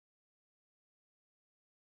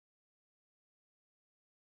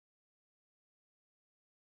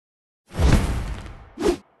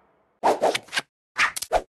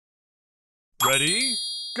Ready,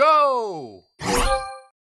 go!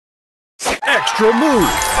 Extra move!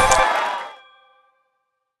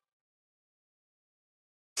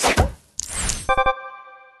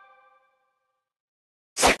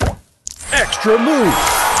 Extra move!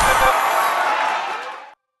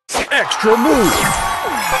 Extra move!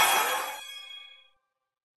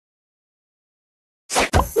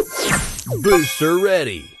 Booster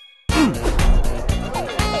ready!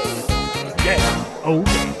 Yeah,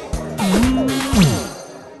 okay.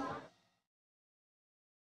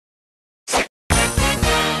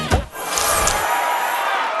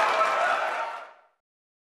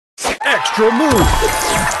 Extra move!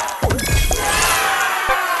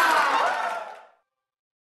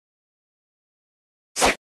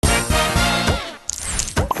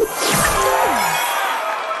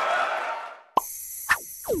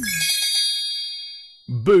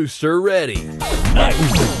 Booster ready!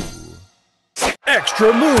 Nice!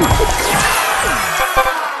 Extra move!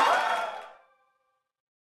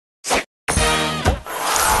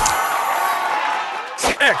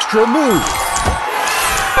 Extra move!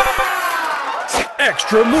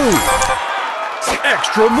 Extra move!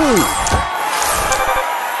 Extra move!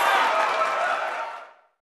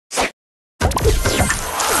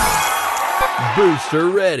 Booster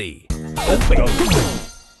ready!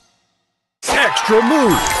 Extra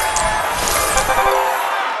move!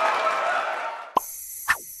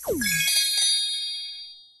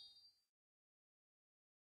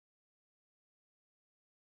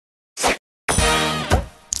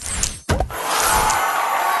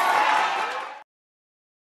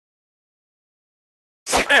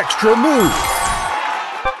 Extra move!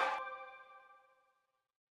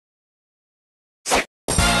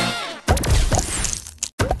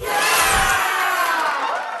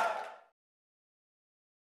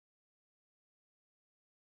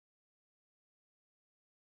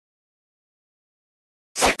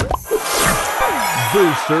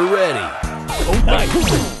 Booster ready! Oh, nice!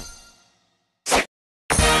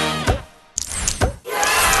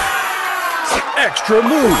 Extra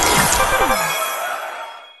move!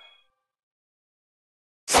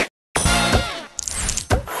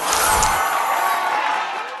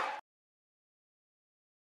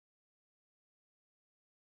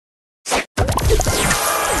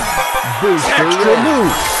 Booster Extra ready!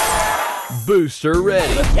 move! Booster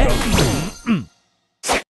ready!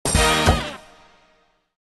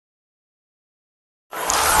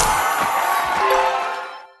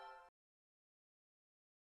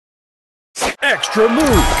 Extra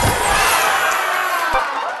move!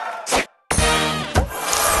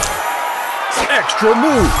 Extra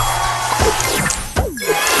move!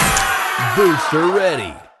 Booster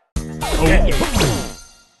ready! Oh,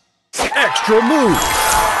 Extra move!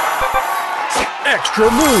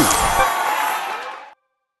 Extra move!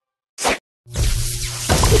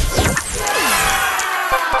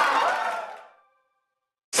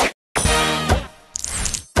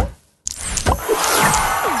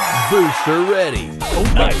 Booster ready!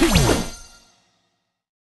 oh, nice!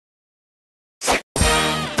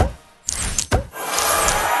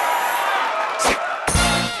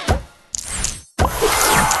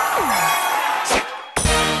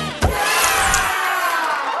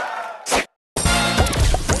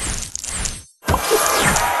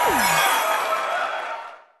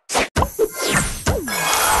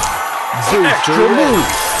 Booster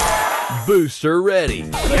move! Booster ready!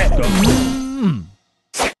 Let's go!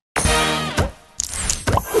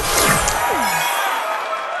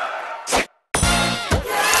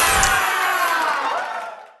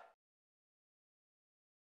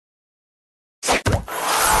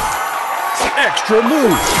 Extra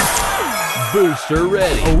move! Booster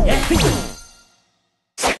ready! Oh, yeah.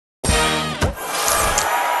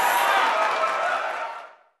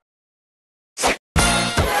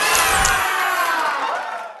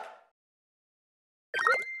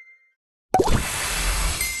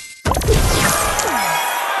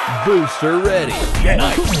 Booster ready! Yeah,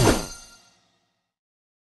 nice!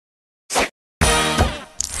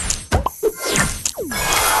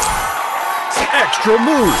 Extra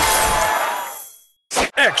move!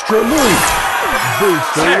 Extra move!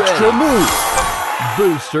 Booster Extra ready! Move!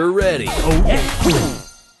 Booster ready! Oh, yeah.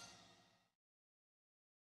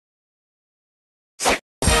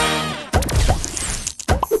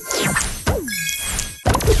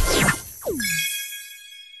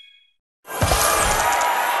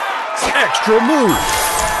 Extra move!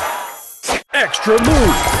 Extra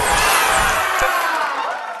move!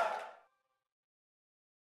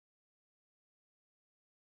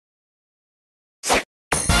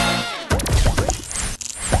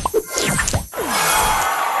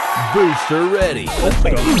 Booster ready! Let's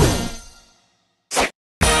go!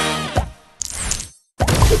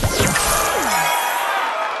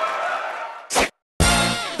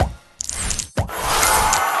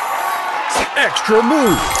 Extra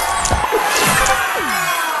move.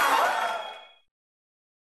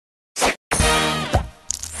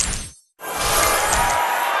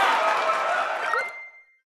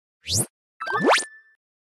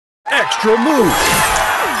 Extra move.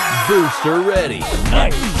 Booster ready.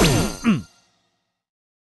 Nice.